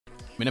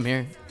mean, I'm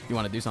here if you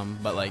want to do something,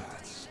 but like,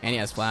 and he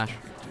has flash.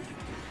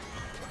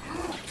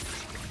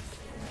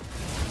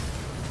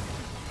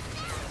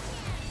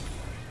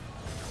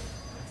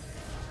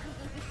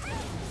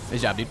 Good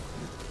job, dude.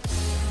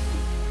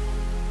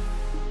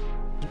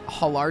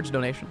 A large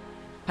donation.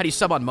 How do you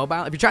sub on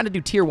mobile? If you're trying to do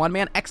tier 1,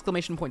 man,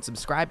 exclamation point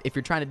subscribe. If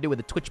you're trying to do with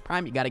a Twitch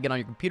Prime, you got to get on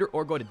your computer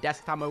or go to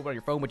desktop mode on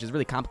your phone, which is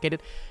really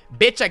complicated.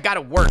 Bitch, I got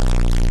to work.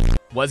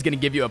 Was going to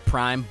give you a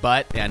Prime,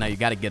 but yeah, no, you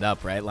got to get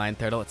up, right, Lion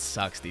Turtle? It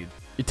sucks, dude.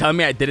 You're telling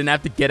me I didn't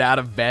have to get out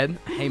of bed?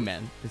 Hey,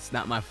 man, it's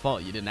not my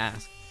fault. You didn't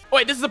ask. Oh,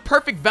 wait, this is a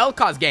perfect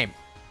Vel'Koz game.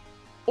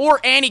 Or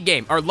Annie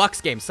game. Or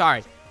Lux game,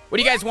 sorry. What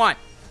do you guys want?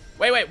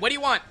 Wait, what do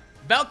you want?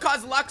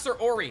 Vel'Koz, Lux, or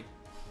Ori?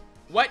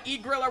 What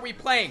E-Grill are we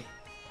playing?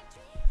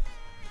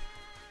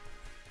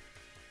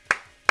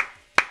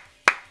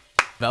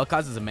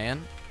 Vel'Koz is a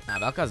man? Nah,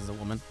 Vel'Koz is a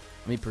woman.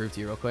 Let me prove to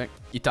you real quick.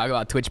 You talk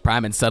about Twitch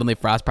Prime and suddenly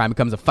Frost Prime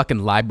becomes a fucking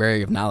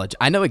library of knowledge.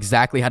 I know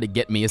exactly how to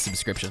get me a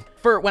subscription.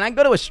 For when I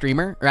go to a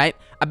streamer, right?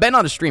 I've been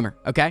on a streamer,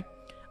 okay?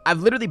 I've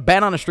literally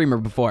been on a streamer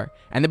before.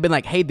 And they've been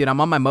like, hey, dude, I'm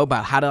on my mobile.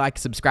 How do I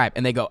subscribe?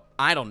 And they go,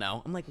 I don't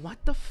know. I'm like, what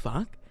the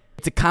fuck?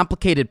 It's a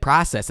complicated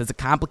process. It's a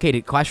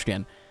complicated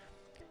question.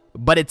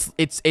 But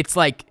it's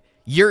like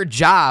your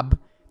job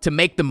to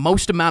make the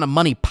most amount of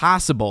money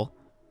possible,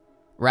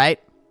 right?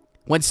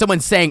 When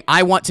someone's saying,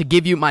 I want to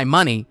give you my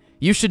money,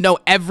 you should know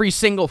every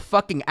single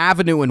fucking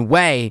avenue and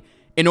way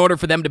in order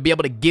for them to be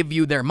able to give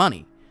you their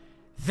money.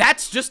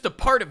 That's just a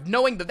part of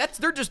knowing that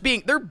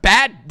they're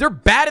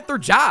bad at their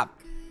job.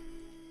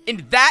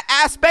 In that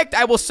aspect,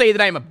 I will say that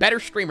I am a better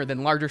streamer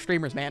than larger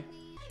streamers, man.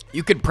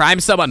 You can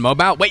prime sub on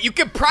mobile. Wait, you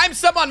can prime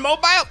sub on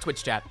mobile?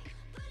 Twitch chat.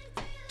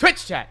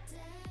 Twitch chat.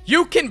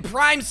 You can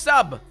prime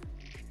sub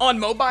on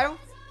mobile?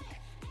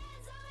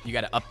 You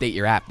got to update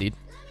your app, dude.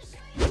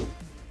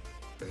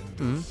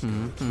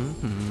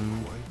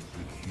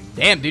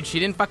 Damn, dude, she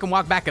didn't fucking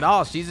walk back at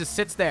all. She just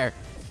sits there.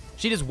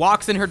 She just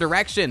walks in her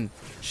direction.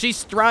 She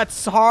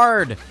struts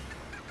hard.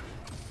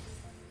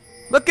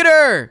 Look at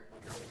her.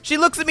 She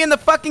looks at me in the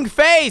fucking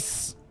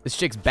face. This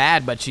chick's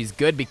bad, but she's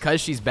good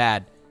because she's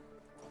bad.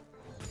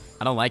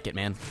 I don't like it,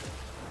 man.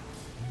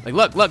 Like,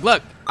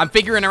 look. I'm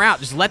figuring her out.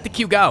 Just let the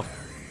Q go.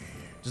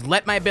 Just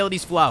let my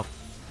abilities flow.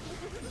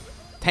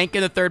 Tank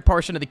in the third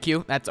portion of the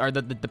Q. That's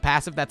the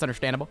passive. That's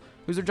understandable.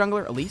 Who's her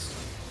jungler? Elise?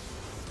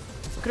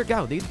 Look at her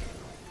go, dude.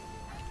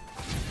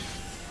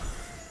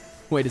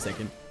 Wait a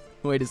second.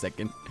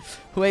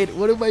 Wait,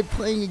 what am I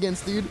playing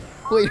against, dude?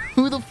 Wait,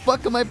 who the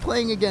fuck am I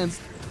playing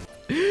against?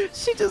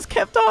 She just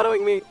kept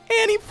autoing me.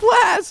 Annie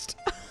Blast!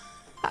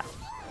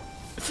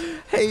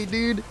 Hey,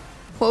 dude.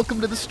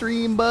 Welcome to the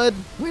stream, bud.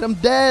 Wait, I'm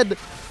dead.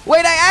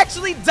 Wait, I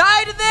actually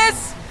died to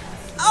this?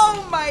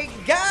 Oh my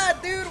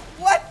god, dude.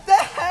 What the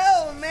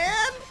hell,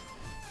 man?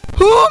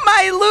 Who am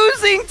I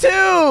losing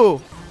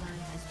to?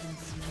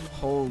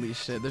 Holy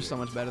shit, they're so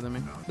much better than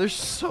me. They're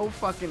so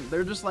fucking,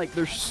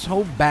 they're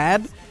so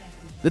bad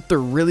that they're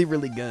really,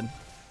 really good.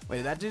 Wait,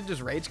 did that dude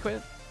just rage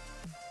quit?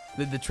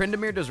 Did the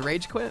Tryndamere just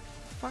rage quit?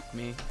 Fuck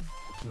me.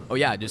 Oh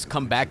yeah, just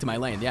come back to my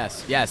lane.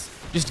 Yes.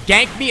 Just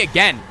gank me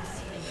again.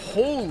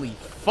 Holy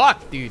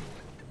fuck, dude.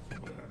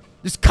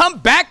 Just come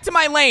back to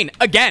my lane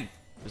again.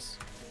 Just,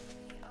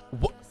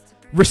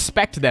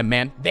 respect them,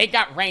 man. They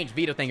got range.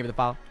 Vito, thank you for the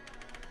follow.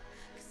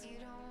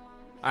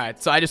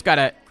 Alright, so I just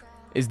gotta,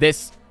 is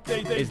this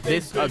a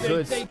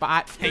good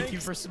spot? Thank you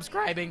for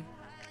subscribing.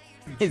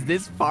 Is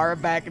this far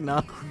back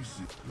enough?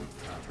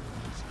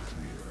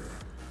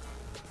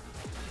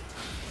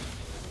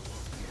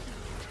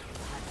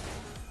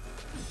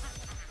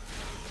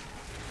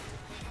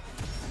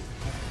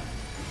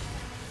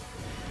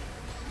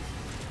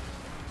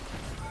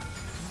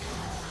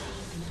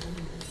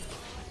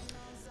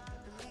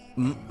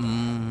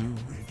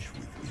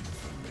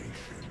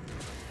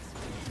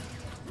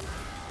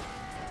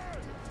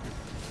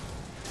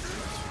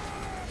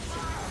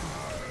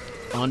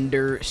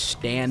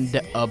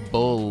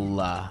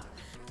 Understandable. I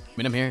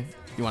mean, I'm here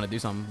if you want to do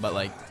something, but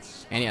like,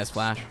 and he has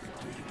flash.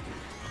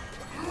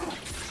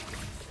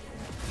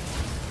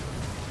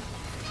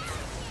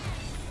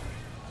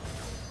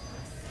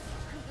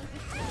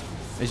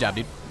 Good job,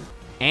 dude.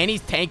 And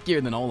he's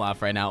tankier than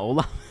Olaf right now.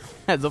 Olaf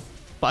has a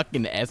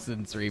fucking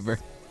Essence Reaver.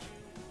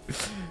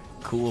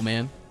 Cool,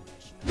 man.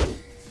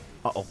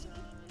 Uh-oh.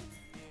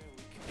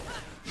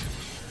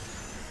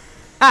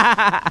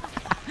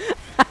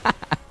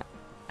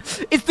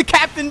 It's the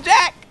Captain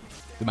Jack!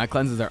 Dude, my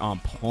cleanses are on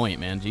point,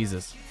 man.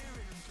 Jesus.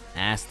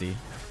 Nasty.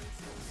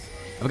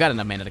 I've got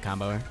enough mana to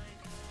combo her.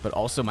 But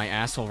also my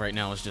asshole right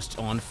now is just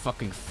on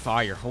fucking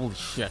fire. Holy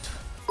shit.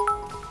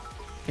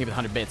 Maybe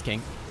 100 bits,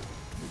 King.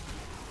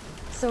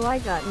 So I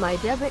got my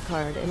debit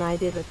card and I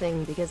did a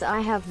thing because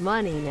I have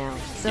money now.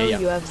 So Yeah.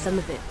 you have some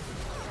of it.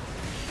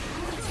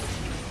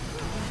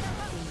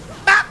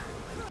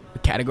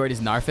 What category does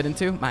Nar fit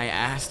into? My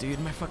ass, dude.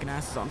 My fucking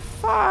ass is on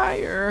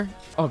fire.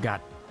 Oh, God.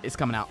 It's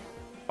coming out.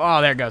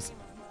 Oh, there it goes.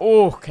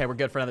 Oh, okay. We're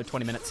good for another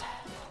 20 minutes.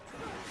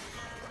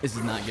 This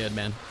is not good,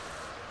 man.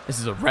 This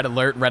is a red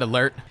alert, red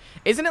alert.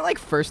 Isn't it like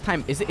first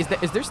time? Is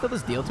there still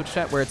this deal Twitch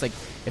chat where it's like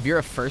if you're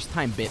a first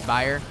time bit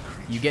buyer,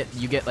 you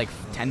get like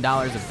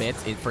 $10 of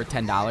bits for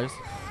 $10?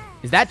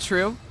 Is that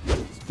true?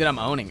 Dude, I'm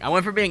owning. I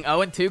went from being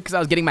 0-2 because I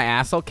was getting my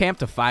asshole camped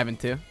to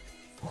 5-2.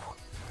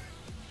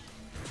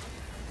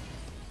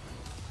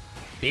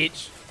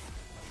 Bitch.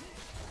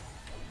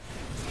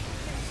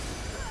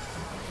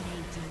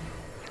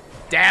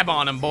 Dab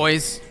on him,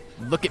 boys.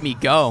 Look at me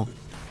go.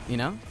 You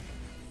know?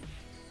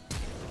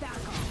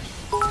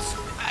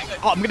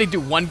 Oh, I'm gonna do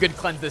one good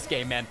cleanse this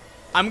game, man.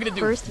 I'm gonna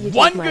do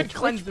one good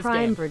cleanse this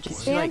game.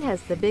 Stan has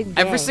the big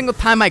every single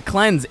time I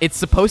cleanse, it's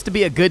supposed to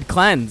be a good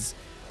cleanse,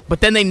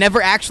 but then they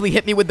never actually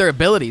hit me with their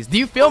abilities. Do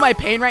you feel my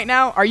pain right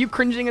now? Are you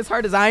cringing as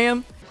hard as I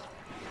am?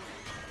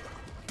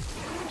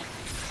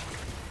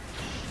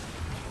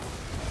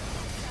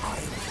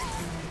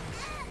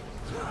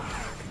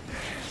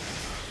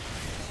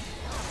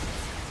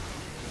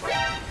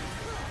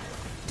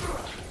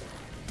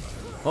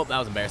 Oh, that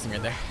was embarrassing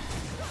right there.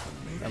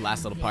 That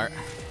last little part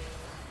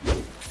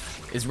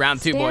is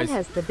round 2, boys.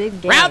 Has the big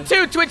game. Round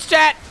 2, Twitch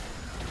chat.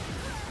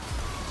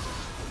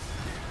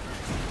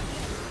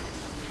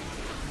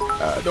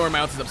 Don't worry,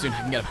 my ulti's up soon.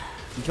 I can get him.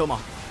 I can kill them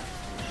all.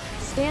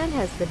 Stan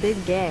has the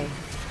big gay.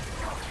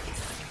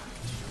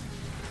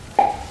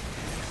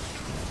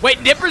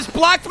 Wait, Nippers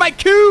blocked my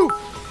Q.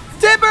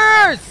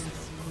 Tibbers!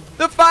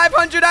 The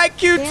 500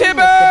 IQ Stan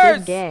Tibbers! Has the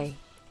big gay.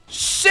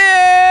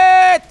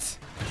 Shit!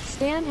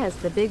 Stan has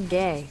the big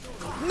gay.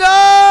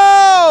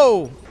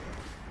 No!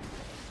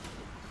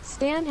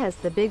 Stan has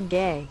the big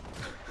gay.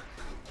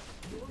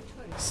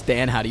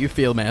 Stan, how do you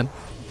feel, man?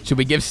 Should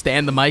we give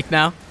Stan the mic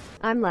now?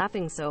 I'm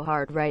laughing so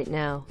hard right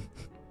now.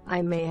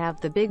 I may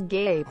have the big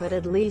gay, but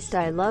at least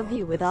I love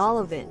you with all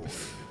of it.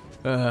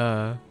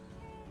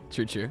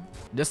 True.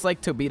 Just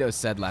like Tobito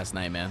said last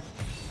night, man.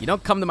 You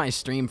don't come to my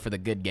stream for the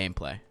good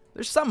gameplay.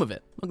 There's some of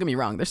it. Don't get me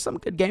wrong. There's some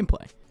good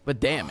gameplay. But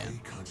damn, man.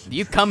 Do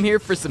you come here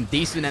for some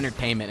decent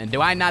entertainment, and do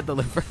I not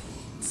deliver?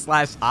 /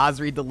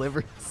 Osri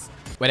delivers.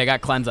 Wait, I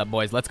got cleanse up,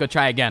 boys. Let's go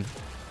try again.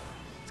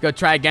 Let's go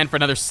try again for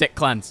another sick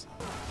cleanse.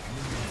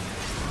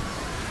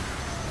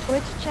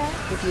 Twitch chat,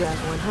 if you have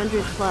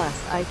 100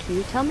 plus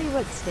IQ, tell me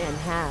what Stan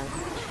has.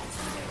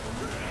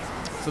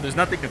 So there's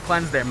nothing to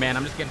cleanse there, man.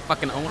 I'm just getting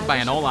fucking owned by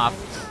an Olaf.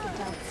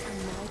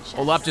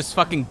 Olaf just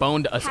fucking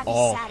boned us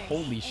all.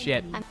 Holy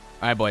shit. All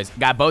right, boys.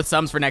 Got both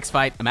subs for next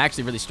fight. I'm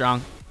actually really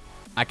strong.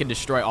 I can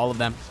destroy all of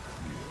them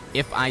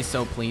if I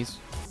so please.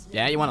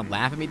 Yeah, you want to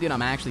laugh at me, dude?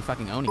 I'm actually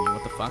fucking owning you.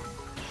 What the fuck?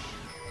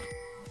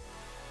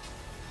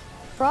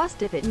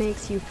 Frost, if it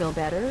makes you feel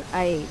better,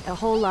 I ate a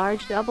whole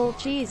large double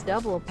cheese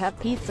double pep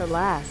pizza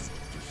last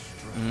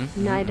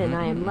night, and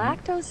I am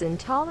lactose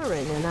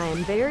intolerant, and I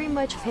am very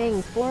much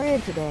paying for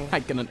it today.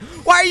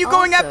 Why are you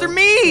going after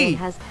me?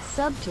 Has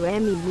sub to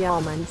M.E.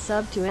 Yalman,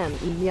 sub to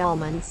M.E.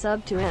 Yalman,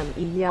 sub to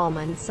M.E.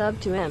 Yalman,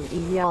 sub to M.E.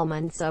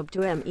 Yalman, sub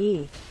to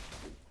M.E.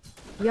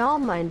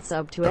 Yalman,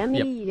 sub to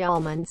M.E.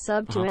 Yalman,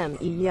 sub to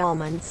M.E.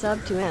 Yalman,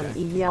 sub to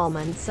M.E.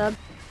 Yalman, sub.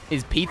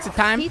 Is pizza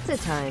time? Pizza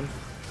time.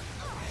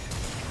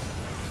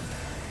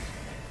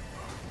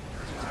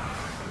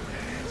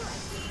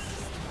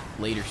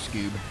 Later,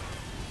 Scoob.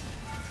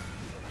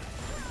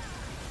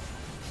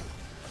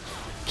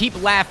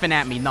 Keep laughing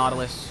at me,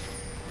 Nautilus.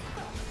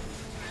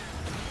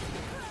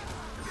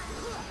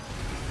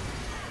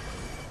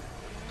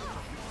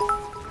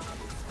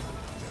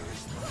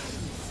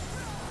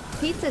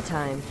 Pizza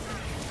time.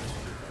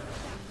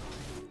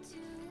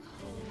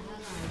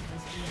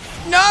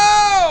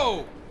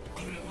 No!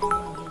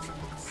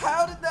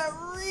 How did that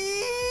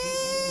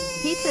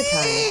reach? Pizza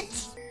time.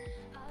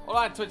 Hold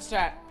on, Twitch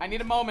chat. I need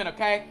a moment,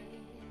 okay?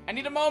 I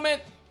need a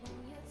moment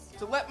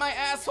to let my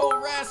asshole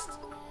rest.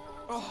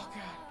 Oh,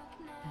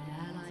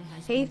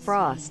 God. Hey,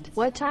 Frost.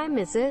 What time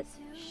is it?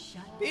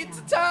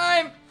 Pizza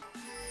time!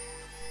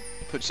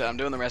 Twitch chat, I'm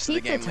doing the rest of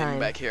the game leaving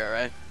back here,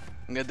 alright?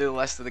 I'm gonna do the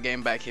rest of the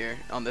game back here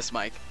on this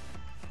mic.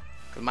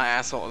 Cause my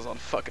asshole is on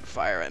fucking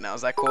fire right now.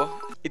 Is that cool?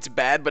 It's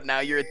bad, but now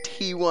you're a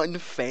T1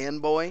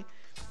 fanboy?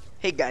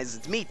 Hey guys,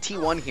 it's me,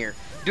 T1 here,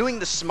 doing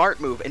the smart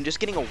move and just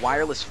getting a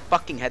wireless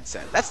fucking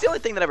headset. That's the only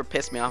thing that ever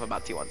pissed me off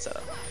about T1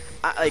 setup.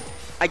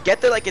 I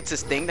get that like it's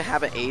his thing to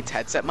have an AIDS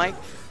headset mic,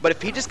 but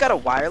if he just got a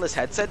wireless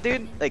headset,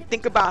 dude, like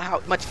think about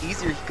how much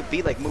easier he could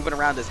be like moving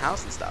around his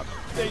house and stuff.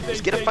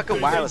 Just get a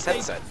fucking wireless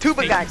headset.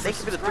 Tuba guy, thank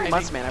you for the 3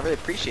 months, man. I really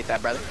appreciate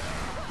that, brother.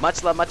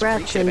 Much love, much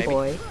appreciate, baby.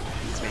 Boy.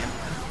 Thanks, man.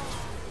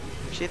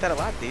 Appreciate that a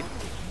lot, dude.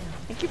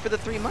 Thank you for the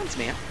 3 months,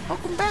 man.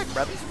 Welcome back,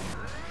 brother.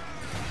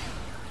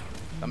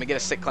 Let me get a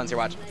sick cleanse here,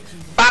 watch.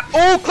 Bop!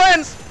 Oh,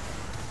 cleanse!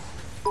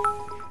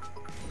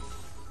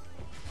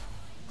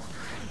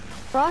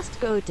 Frost,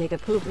 go take a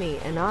poop, me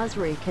and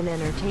Osri can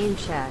entertain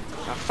chat.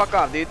 Oh, fuck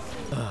off, dude.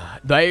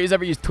 Do I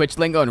ever use Twitch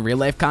lingo in real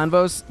life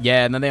convos?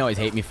 Yeah, and then they always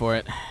hate me for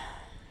it.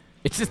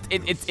 It's just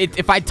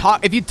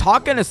if you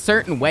talk in a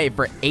certain way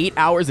for 8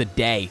 hours a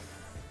day,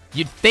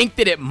 you'd think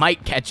that it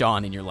might catch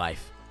on in your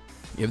life.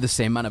 You have the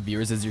same amount of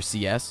viewers as your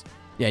CS?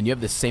 Yeah, and you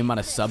have the same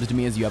amount of subs to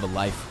me as you have a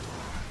life.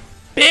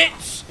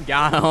 Bitch!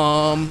 Got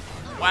him.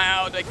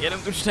 Wow, to get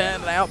him to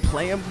stand and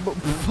outplay him.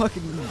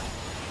 Fucking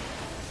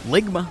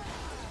Ligma.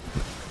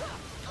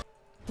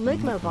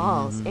 Ligma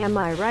balls, am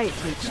I right,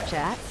 teach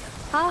chat?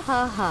 Ha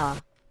ha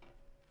ha.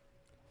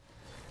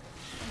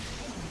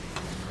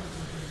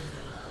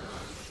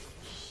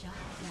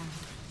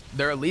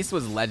 Their Elise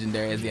was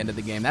legendary at the end of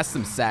the game. That's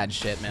some sad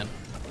shit, man.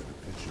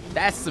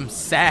 That's some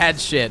sad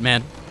shit,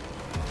 man.